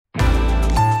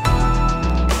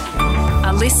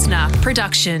listener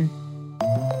production.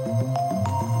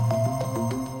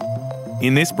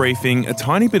 In this briefing, a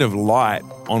tiny bit of light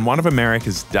on one of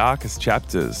America's darkest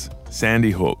chapters,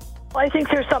 Sandy Hook. I think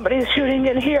there's somebody shooting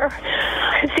in here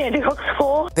at Sandy Hook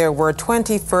School. There were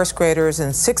 20 first graders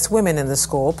and 6 women in the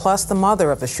school, plus the mother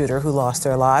of the shooter who lost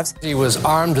their lives. He was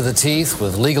armed to the teeth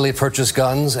with legally purchased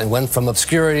guns and went from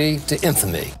obscurity to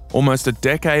infamy. Almost a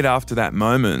decade after that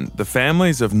moment, the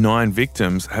families of 9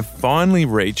 victims have finally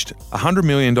reached a $100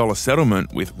 million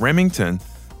settlement with Remington,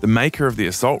 the maker of the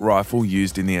assault rifle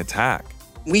used in the attack.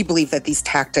 We believe that these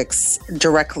tactics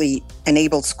directly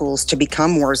enabled schools to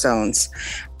become war zones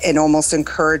and almost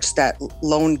encourage that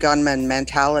lone gunman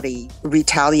mentality,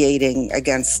 retaliating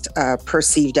against a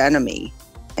perceived enemy.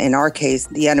 In our case,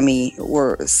 the enemy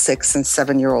were 6- and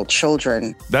 7-year-old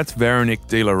children. That's Veronique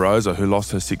De La Rosa, who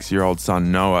lost her 6-year-old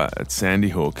son Noah at Sandy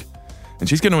Hook. And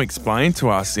she's going to explain to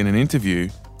us in an interview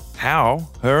how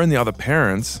her and the other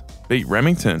parents beat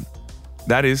Remington.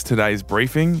 That is today's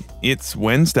briefing. It's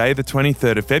Wednesday, the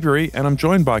 23rd of February, and I'm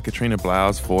joined by Katrina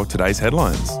Blowers for today's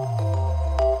headlines.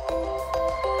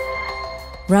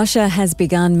 Russia has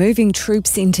begun moving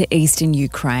troops into eastern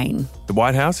Ukraine. The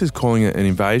White House is calling it an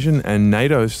invasion, and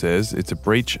NATO says it's a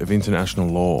breach of international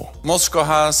law. Moscow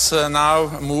has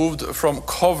now moved from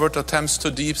covert attempts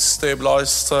to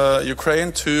destabilize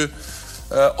Ukraine to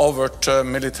overt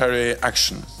military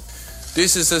action.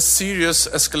 This is a serious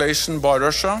escalation by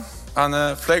Russia and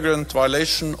a flagrant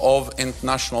violation of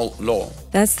international law.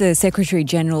 That's the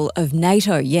Secretary-General of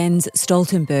NATO, Jens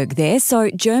Stoltenberg there. So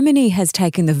Germany has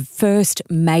taken the first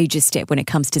major step when it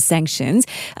comes to sanctions.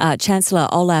 Chancellor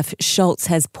Olaf Scholz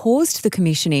has paused the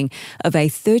commissioning of a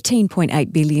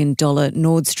 $13.8 billion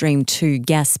Nord Stream 2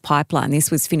 gas pipeline.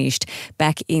 This was finished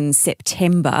back in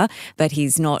September, but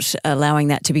he's not allowing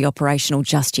that to be operational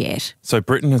just yet. So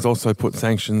Britain has also put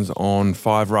sanctions on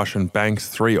 5 Russian banks,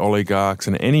 3 oligarchs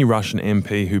and any Russian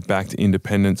MP who backed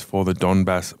independence for the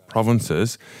Donbass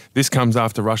provinces. This comes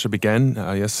after Russia began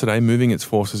yesterday moving its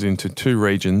forces into 2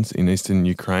 regions in eastern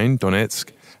Ukraine,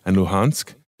 Donetsk and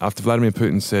Luhansk, after Vladimir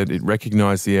Putin said it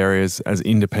recognised the areas as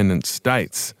independent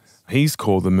states. He's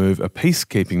called the move a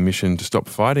peacekeeping mission to stop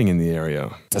fighting in the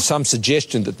area. Some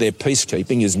suggestion that their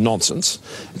peacekeeping is nonsense.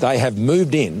 They have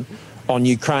moved in on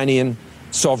Ukrainian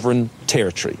sovereign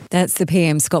territory. That's the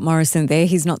PM, Scott Morrison there.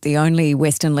 He's not the only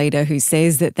Western leader who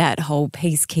says that whole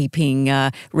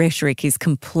peacekeeping rhetoric is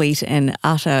complete and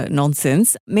utter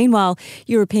nonsense. Meanwhile,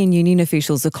 European Union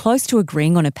officials are close to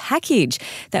agreeing on a package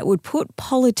that would put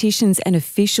politicians and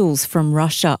officials from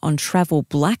Russia on travel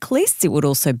blacklists. It would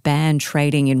also ban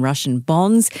trading in Russian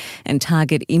bonds and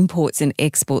target imports and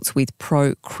exports with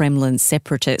pro-Kremlin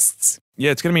separatists. Yeah,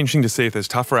 it's going to be interesting to see if there's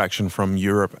tougher action from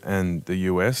Europe and the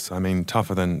US. I mean,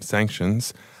 tougher than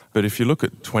sanctions. But if you look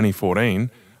at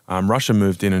 2014, Russia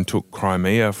moved in and took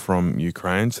Crimea from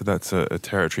Ukraine. So that's a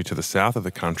territory to the south of the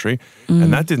country.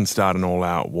 And that didn't start an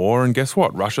all-out war. And guess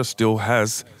what? Russia still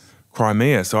has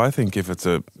Crimea. So I think if it's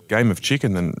a game of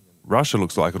chicken, then Russia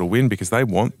looks like it'll win because they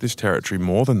want this territory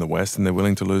more than the West and they're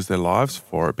willing to lose their lives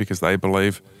for it because they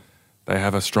believe they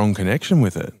have a strong connection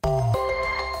with it.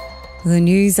 The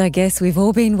news, I guess, we've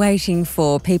all been waiting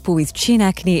for. People with chin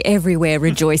acne everywhere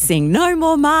rejoicing. No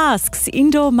more masks.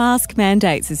 Indoor mask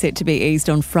mandates are set to be eased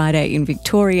on Friday in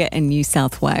Victoria and New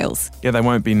South Wales. Yeah, they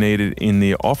won't be needed in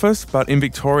the office, but in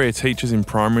Victoria, teachers in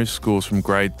primary schools from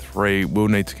grade 3 will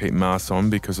need to keep masks on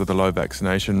because of the low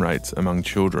vaccination rates among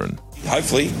children.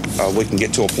 Hopefully, we can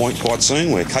get to a point quite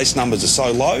soon where case numbers are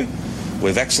so low,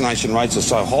 where vaccination rates are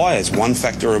so high as one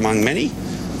factor among many.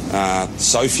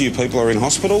 So few people are in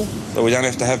hospital that we don't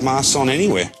have to have masks on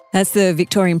anywhere. That's the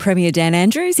Victorian Premier Dan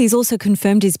Andrews. He's also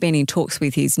confirmed he's been in talks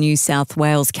with his New South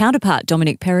Wales counterpart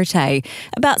Dominic Perrottet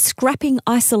about scrapping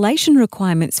isolation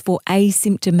requirements for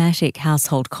asymptomatic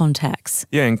household contacts.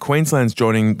 Yeah, and Queensland's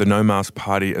joining the No Mask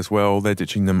Party as well. They're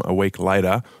ditching them a week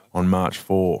later on March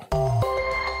 4.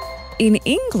 In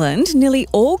England, nearly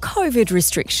all COVID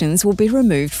restrictions will be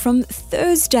removed from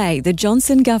Thursday. The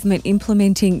Johnson government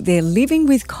implementing their Living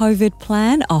with COVID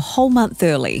plan a whole month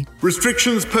early.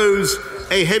 Restrictions pose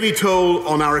a heavy toll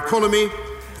on our economy,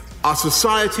 our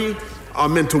society, our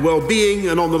mental well-being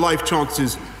and on the life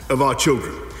chances of our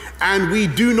children. And we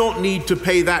do not need to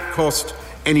pay that cost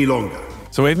any longer.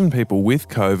 So even people with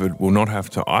COVID will not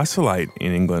have to isolate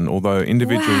in England, although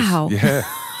individuals... Wow. Yeah,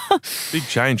 big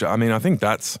change. I mean, I think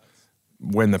that's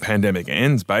when the pandemic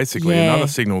ends, basically. Yeah. Another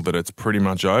signal that it's pretty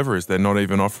much over is they're not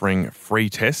even offering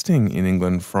free testing in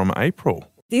England from April.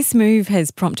 This move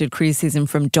has prompted criticism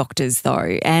from doctors,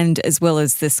 though, and as well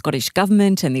as the Scottish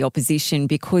Government and the opposition,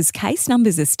 because case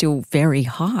numbers are still very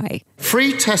high.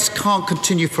 Free tests can't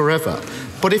continue forever.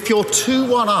 But if you're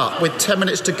 2-1 up with 10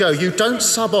 minutes to go, you don't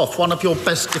sub off one of your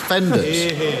best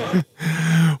defenders.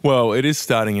 Well, it is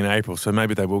starting in April, so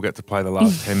maybe they will get to play the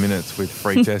last 10 minutes with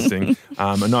free testing.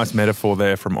 A nice metaphor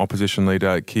there from opposition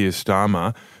leader Keir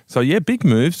Starmer. So, yeah, big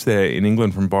moves there in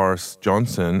England from Boris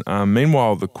Johnson.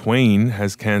 Meanwhile, the Queen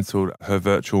has cancelled her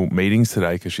virtual meetings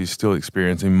today because she's still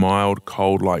experiencing mild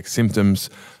cold-like symptoms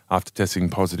after testing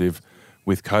positive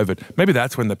with COVID. Maybe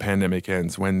that's when the pandemic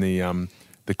ends, when the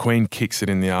Queen kicks it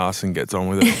in the arse and gets on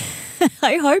with it.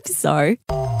 I hope so.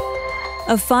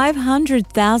 A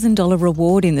 $500,000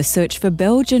 reward in the search for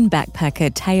Belgian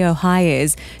backpacker Theo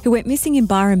Hayes, who went missing in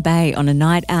Byron Bay on a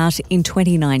night out in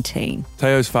 2019.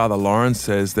 Theo's father, Lawrence,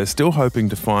 says they're still hoping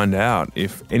to find out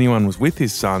if anyone was with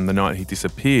his son the night he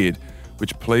disappeared,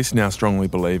 which police now strongly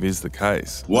believe is the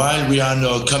case. While we are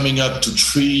now coming up to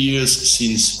 3 years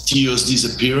since Theo's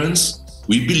disappearance,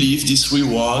 we believe this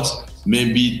reward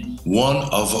may be one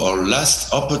of our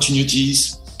last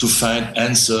opportunities to find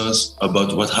answers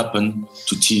about what happened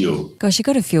to Theo. Gosh, you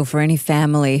got to feel for any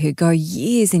family who go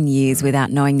years and years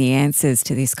without knowing the answers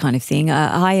to this kind of thing.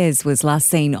 Hayes was last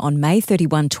seen on May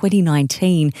 31,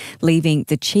 2019, leaving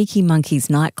the Cheeky Monkeys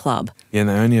nightclub. Yeah, and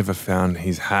they only ever found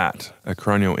his hat. A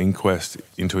coronial inquest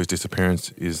into his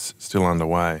disappearance is still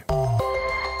underway.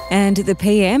 And the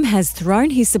PM has thrown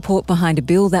his support behind a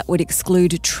bill that would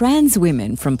exclude trans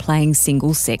women from playing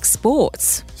single-sex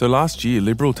sports. So last year,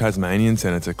 Liberal Tasmanian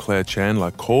Senator Claire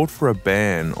Chandler called for a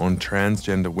ban on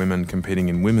transgender women competing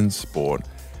in women's sport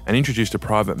and introduced a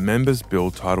private member's bill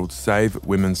titled Save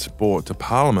Women's Sport to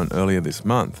Parliament earlier this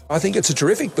month. I think it's a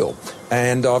terrific bill,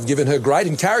 and I've given her great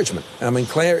encouragement. I mean,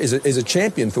 Claire is a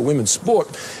champion for women's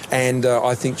sport, and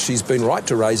I think she's been right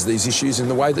to raise these issues in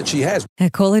the way that she has.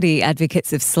 Equality advocates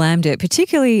have slammed it,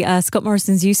 particularly Scott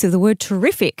Morrison's use of the word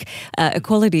terrific.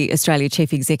 Equality Australia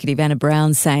Chief Executive Anna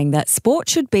Brown saying that sport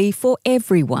should be for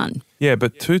everyone. Yeah,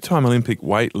 but two-time Olympic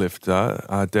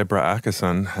weightlifter Deborah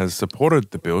Ackerson has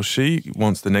supported the bill. She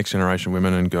wants the next generation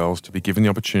women and girls to be given the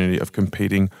opportunity of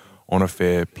competing on a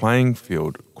fair playing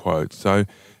field, quote. So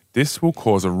this will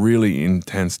cause a really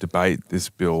intense debate, this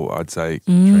bill, I'd say,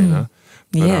 Katrina.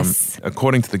 But, yes.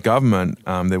 According to the government,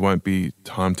 there won't be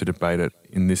time to debate it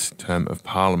in this term of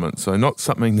Parliament. So not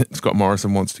something that Scott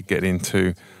Morrison wants to get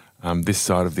into this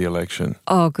side of the election.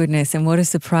 Oh, goodness. And what a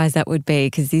surprise that would be,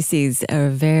 because this is a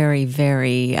very,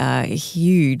 very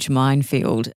huge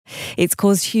minefield. It's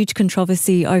caused huge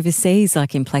controversy overseas,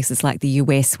 like in places like the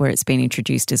US, where it's been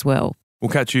introduced as well. We'll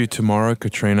catch you tomorrow,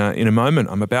 Katrina. In a moment,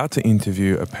 I'm about to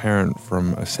interview a parent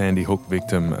from a Sandy Hook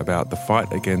victim about the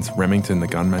fight against Remington, the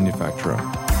gun manufacturer.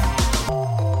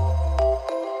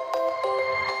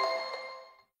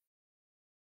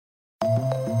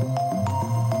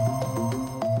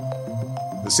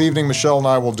 This evening, Michelle and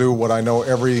I will do what I know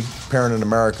every parent in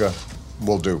America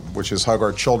will do, which is hug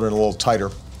our children a little tighter,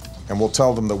 and we'll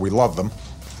tell them that we love them,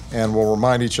 and we'll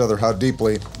remind each other how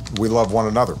deeply we love one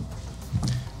another.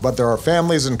 But there are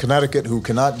families in Connecticut who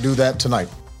cannot do that tonight.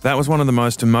 That was one of the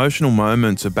most emotional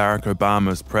moments of Barack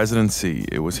Obama's presidency.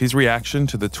 It was his reaction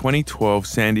to the 2012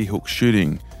 Sandy Hook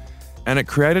shooting, and it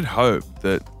created hope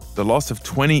that the loss of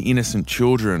 20 innocent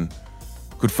children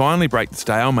could finally break the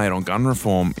stalemate on gun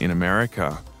reform in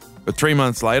America. But 3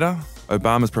 months later,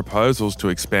 Obama's proposals to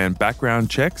expand background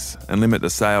checks and limit the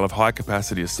sale of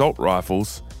high-capacity assault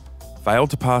rifles failed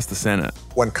to pass the Senate.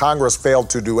 When Congress failed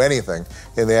to do anything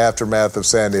in the aftermath of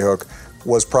Sandy Hook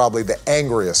was probably the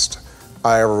angriest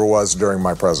I ever was during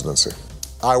my presidency.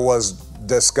 I was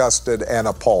disgusted and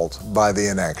appalled by the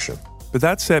inaction. But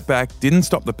that setback didn't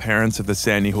stop the parents of the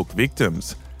Sandy Hook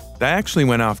victims. They actually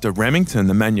went after Remington,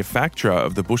 the manufacturer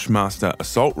of the Bushmaster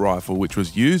assault rifle, which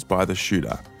was used by the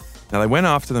shooter. Now, they went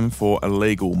after them for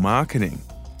illegal marketing.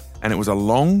 And it was a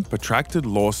long, protracted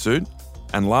lawsuit.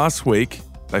 And last week,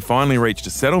 they finally reached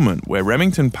a settlement where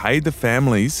Remington paid the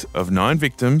families of 9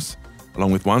 victims,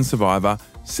 along with one survivor,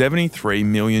 $73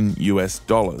 million US,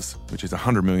 which is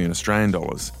 100 million Australian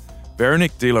dollars.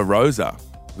 Veronique De La Rosa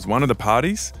was one of the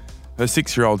parties. Her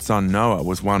 6-year-old son, Noah,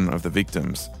 was one of the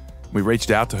victims. We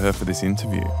reached out to her for this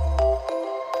interview.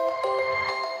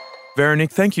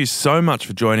 Veronique, thank you so much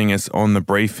for joining us on The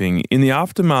Briefing. In the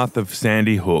aftermath of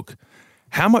Sandy Hook,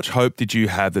 how much hope did you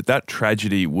have that that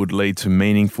tragedy would lead to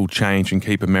meaningful change and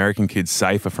keep American kids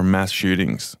safer from mass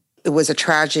shootings? It was a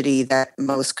tragedy that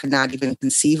most could not even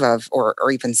conceive of or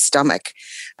even stomach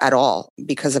at all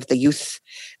because of the youth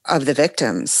of the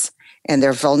victims and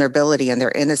their vulnerability and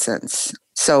their innocence.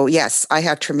 So yes, I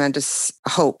had tremendous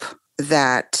hope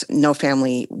that no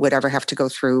family would ever have to go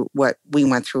through what we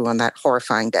went through on that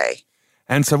horrifying day.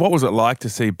 And so what was it like to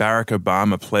see Barack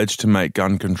Obama pledge to make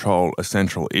gun control a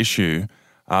central issue?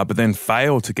 but then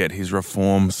failed to get his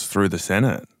reforms through the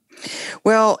Senate.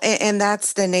 Well, and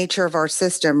that's the nature of our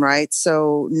system, right?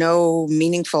 So no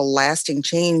meaningful, lasting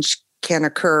change can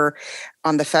occur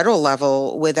on the federal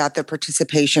level without the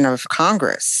participation of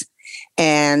Congress.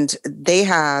 And they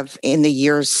have, in the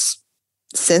years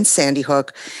since Sandy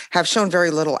Hook, have shown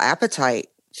very little appetite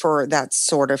for that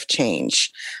sort of change.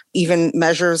 Even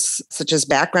measures such as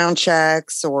background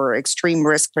checks or extreme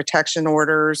risk protection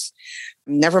orders,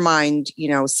 never mind,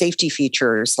 safety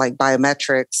features like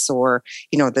biometrics or,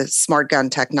 the smart gun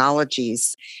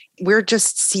technologies. We're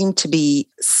just seem to be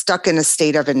stuck in a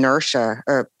state of inertia,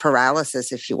 or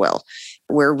paralysis, if you will,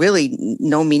 where really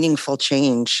no meaningful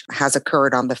change has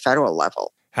occurred on the federal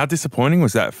level. How disappointing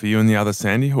was that for you and the other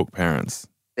Sandy Hook parents?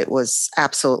 It was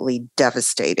absolutely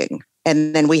devastating.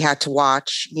 And then we had to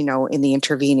watch, in the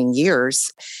intervening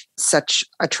years, such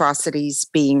atrocities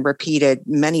being repeated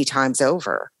many times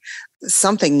over.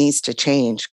 Something needs to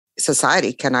change.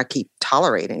 Society cannot keep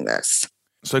tolerating this.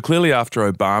 So clearly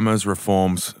after Obama's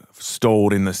reforms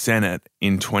stalled in the Senate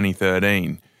in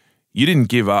 2013, you didn't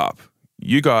give up.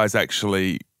 You guys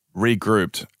actually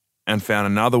regrouped and found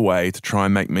another way to try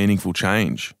and make meaningful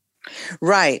change.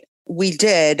 Right. We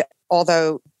did,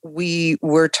 although we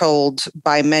were told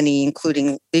by many,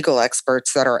 including legal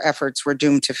experts, that our efforts were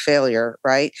doomed to failure,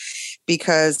 right?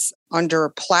 Because under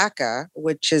PLACA,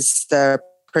 which is the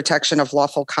Protection of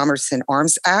Lawful Commerce in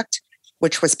Arms Act,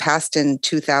 which was passed in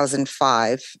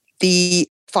 2005, the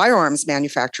firearms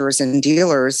manufacturers and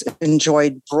dealers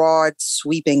enjoyed broad,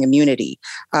 sweeping immunity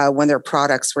when their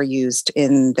products were used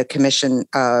in the commission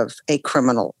of a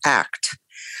criminal act.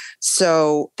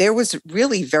 So there was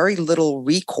really very little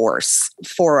recourse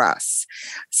for us.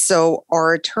 So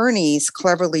our attorneys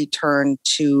cleverly turned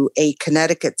to a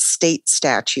Connecticut state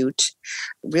statute,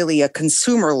 really a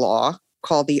consumer law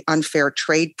called the Unfair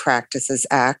Trade Practices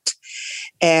Act.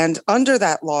 And under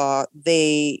that law,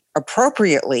 they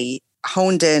appropriately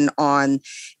honed in on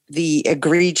the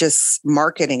egregious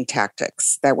marketing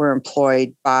tactics that were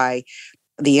employed by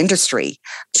the industry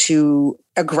to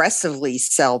aggressively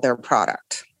sell their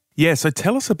product. Yeah, so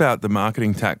tell us about the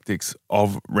marketing tactics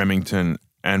of Remington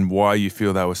and why you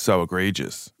feel they were so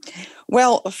egregious.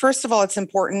 Well, first of all, it's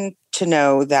important to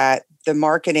know that the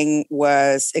marketing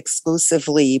was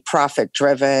exclusively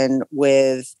profit-driven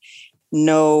with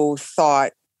no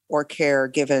thought or care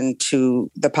given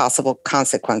to the possible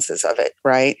consequences of it,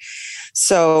 right?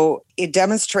 So it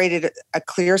demonstrated a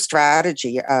clear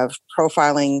strategy of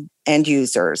profiling end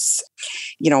users.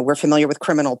 We're familiar with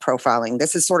criminal profiling.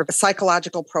 This is sort of a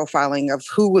psychological profiling of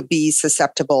who would be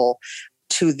susceptible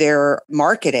to their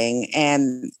marketing.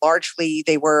 And largely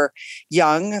they were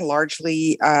young,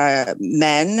 largely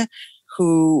men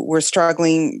who were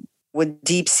struggling with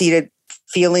deep-seated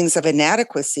feelings of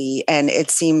inadequacy. And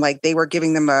it seemed like they were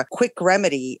giving them a quick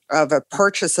remedy of a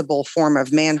purchasable form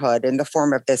of manhood in the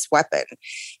form of this weapon.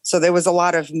 So there was a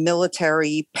lot of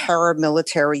military,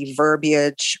 paramilitary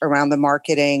verbiage around the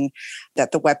marketing,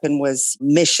 that the weapon was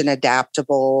mission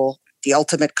adaptable, the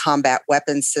ultimate combat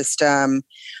weapon system.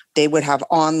 They would have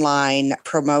online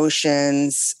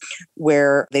promotions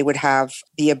where they would have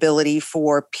the ability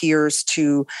for peers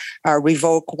to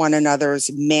revoke one another's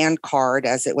man card,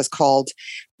 as it was called,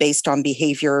 based on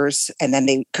behaviors. And then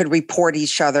they could report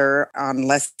each other on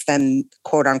less than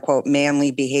quote unquote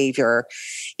manly behavior,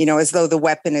 as though the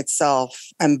weapon itself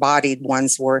embodied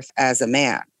one's worth as a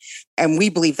man. And we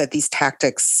believe that these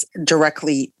tactics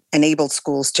directly enabled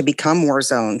schools to become war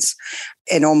zones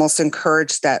and almost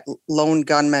encouraged that lone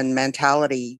gunman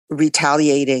mentality,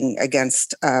 retaliating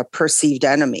against a perceived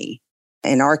enemy.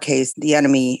 In our case, the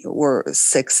enemy were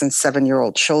 6- and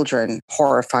 7-year-old children,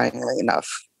 horrifyingly enough.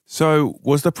 So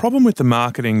was the problem with the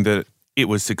marketing that it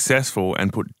was successful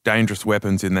and put dangerous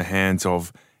weapons in the hands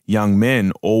of young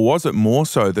men, or was it more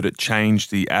so that it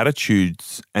changed the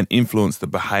attitudes and influenced the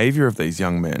behavior of these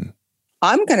young men?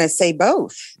 I'm going to say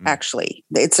both, actually.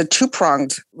 It's a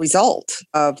two-pronged result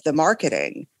of the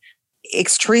marketing.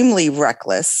 Extremely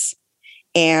reckless.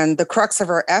 And the crux of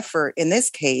our effort in this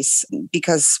case,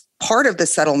 because part of the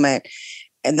settlement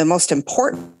and the most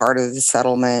important part of the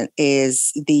settlement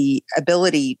is the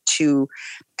ability to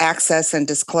access and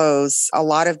disclose a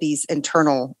lot of these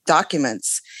internal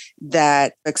documents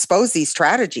that expose these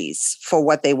strategies for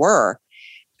what they were,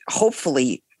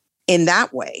 hopefully in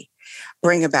that way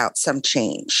bring about some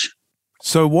change.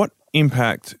 So what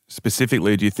impact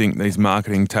specifically do you think these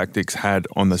marketing tactics had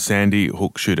on the Sandy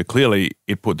Hook shooter? Clearly,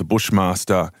 it put the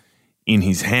Bushmaster in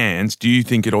his hands. Do you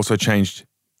think it also changed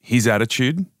his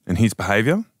attitude and his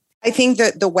behavior? I think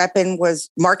that the weapon was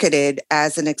marketed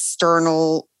as an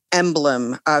external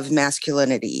emblem of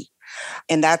masculinity.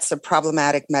 And that's a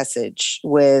problematic message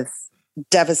with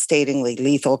devastatingly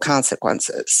lethal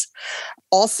consequences.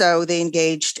 Also, they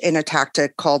engaged in a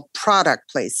tactic called product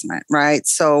placement, right?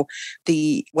 So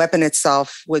the weapon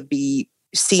itself would be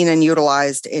seen and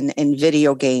utilized in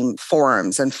video game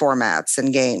forums and formats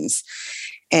and games.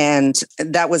 And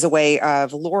that was a way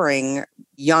of luring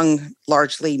young,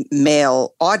 largely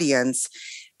male audience,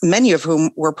 many of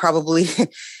whom were probably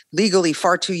legally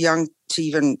far too young to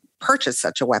even purchase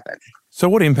such a weapon. So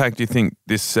what impact do you think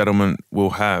this settlement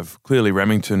will have? Clearly,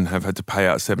 Remington have had to pay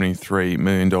out $73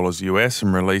 million US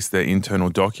and release their internal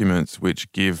documents, which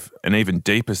give an even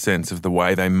deeper sense of the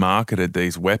way they marketed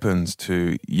these weapons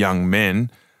to young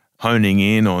men, honing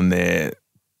in on their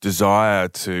desire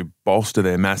to bolster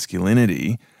their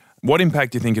masculinity. What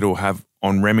impact do you think it will have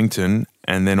on Remington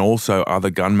and then also other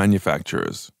gun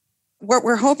manufacturers? What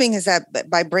we're hoping is that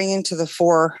by bringing to the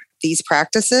fore these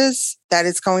practices, that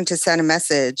it's going to send a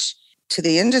message to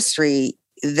the industry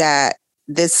that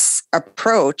this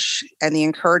approach and the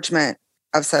encouragement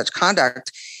of such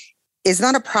conduct is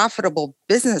not a profitable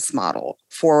business model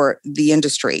for the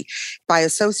industry. By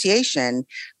association,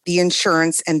 the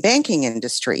insurance and banking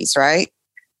industries, right?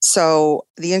 So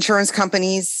the insurance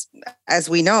companies, as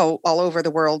we know, all over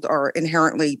the world are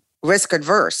inherently risk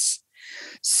adverse.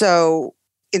 So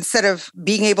instead of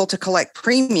being able to collect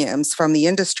premiums from the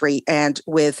industry and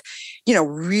with,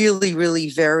 really, really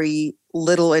very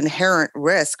little inherent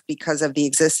risk because of the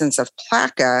existence of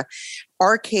PLACA,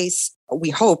 our case, we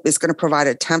hope, is going to provide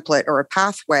a template or a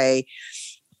pathway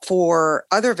for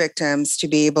other victims to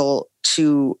be able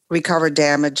to recover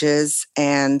damages,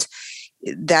 and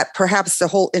that perhaps the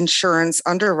whole insurance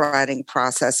underwriting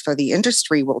process for the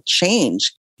industry will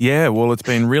change. Yeah, well, it's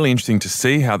been really interesting to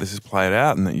see how this has played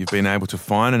out and that you've been able to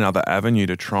find another avenue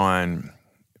to try and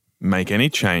make any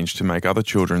change to make other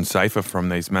children safer from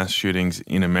these mass shootings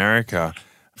in America.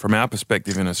 From our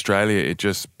perspective in Australia, it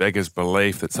just beggars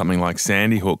belief that something like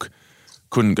Sandy Hook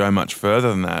couldn't go much further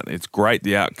than that. It's great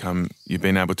the outcome you've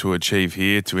been able to achieve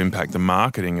here to impact the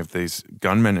marketing of these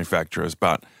gun manufacturers,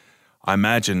 but I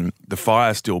imagine the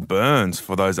fire still burns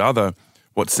for those other,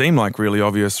 what seem like really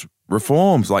obvious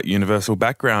reforms like universal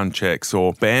background checks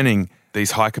or banning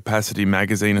these high-capacity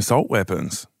magazine assault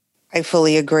weapons. I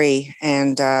fully agree.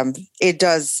 And it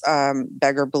does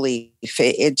beggar belief.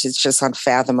 It's just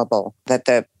unfathomable that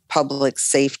the public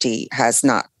safety has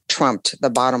not trumped the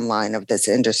bottom line of this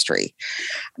industry.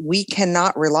 We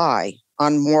cannot rely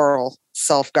on moral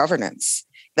self-governance.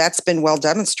 That's been well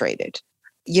demonstrated.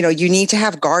 You need to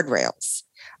have guardrails.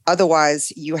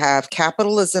 Otherwise, you have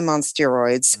capitalism on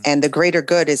steroids, and the greater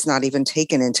good is not even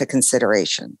taken into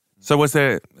consideration. So was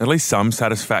there at least some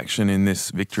satisfaction in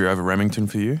this victory over Remington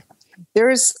for you?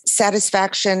 There is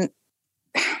satisfaction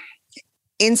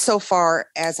insofar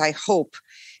as I hope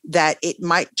that it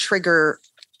might trigger,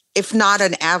 if not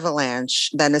an avalanche,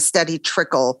 then a steady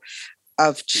trickle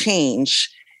of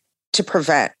change to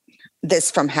prevent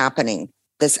this from happening,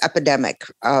 this epidemic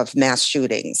of mass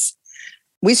shootings.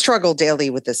 We struggle daily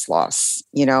with this loss.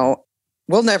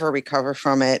 We'll never recover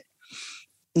from it.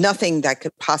 Nothing that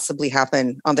could possibly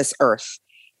happen on this earth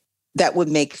that would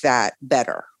make that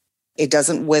better. It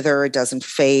doesn't wither, it doesn't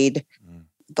fade.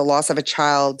 The loss of a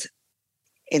child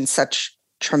in such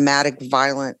traumatic,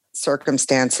 violent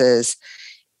circumstances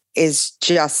is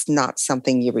just not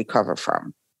something you recover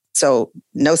from. So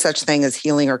no such thing as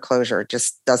healing or closure. It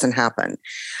just doesn't happen.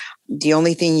 The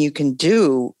only thing you can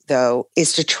do, though,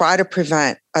 is to try to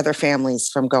prevent other families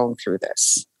from going through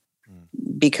this,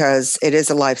 because it is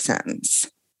a life sentence.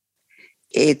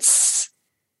 It's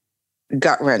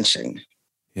gut-wrenching.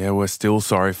 Yeah, we're still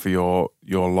sorry for your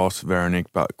loss,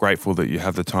 Veronique, but grateful that you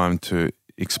have the time to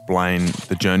explain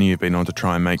the journey you've been on to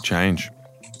try and make change.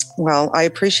 Well, I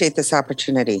appreciate this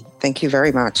opportunity. Thank you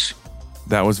very much.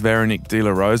 That was Veronique De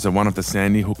La Rosa, one of the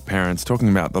Sandy Hook parents, talking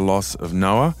about the loss of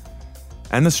Noah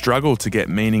and the struggle to get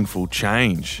meaningful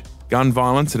change. Gun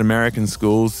violence in American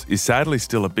schools is sadly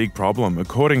still a big problem.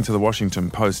 According to the Washington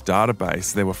Post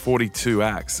database, there were 42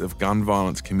 acts of gun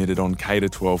violence committed on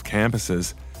K-12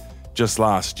 campuses just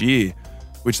last year,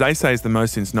 which they say is the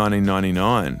most since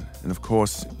 1999. And of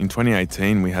course, in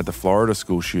 2018, we had the Florida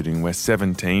school shooting where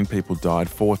 17 people died,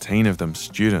 14 of them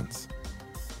students.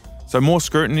 So more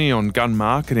scrutiny on gun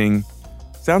marketing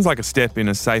sounds like a step in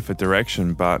a safer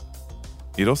direction, but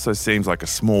it also seems like a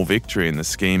small victory in the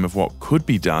scheme of what could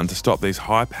be done to stop these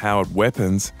high-powered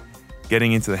weapons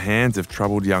getting into the hands of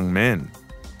troubled young men.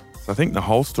 So I think the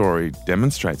whole story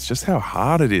demonstrates just how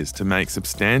hard it is to make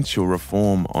substantial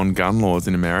reform on gun laws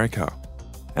in America.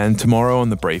 And tomorrow on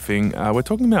the briefing, we're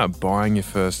talking about buying your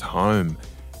first home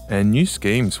and new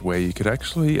schemes where you could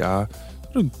actually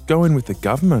sort of go in with the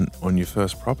government on your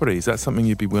first property. Is that something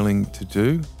you'd be willing to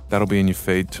do? That'll be in your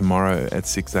feed tomorrow at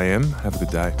 6 a.m. Have a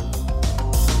good day.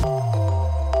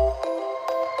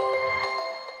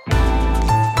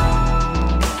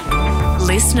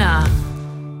 Listener.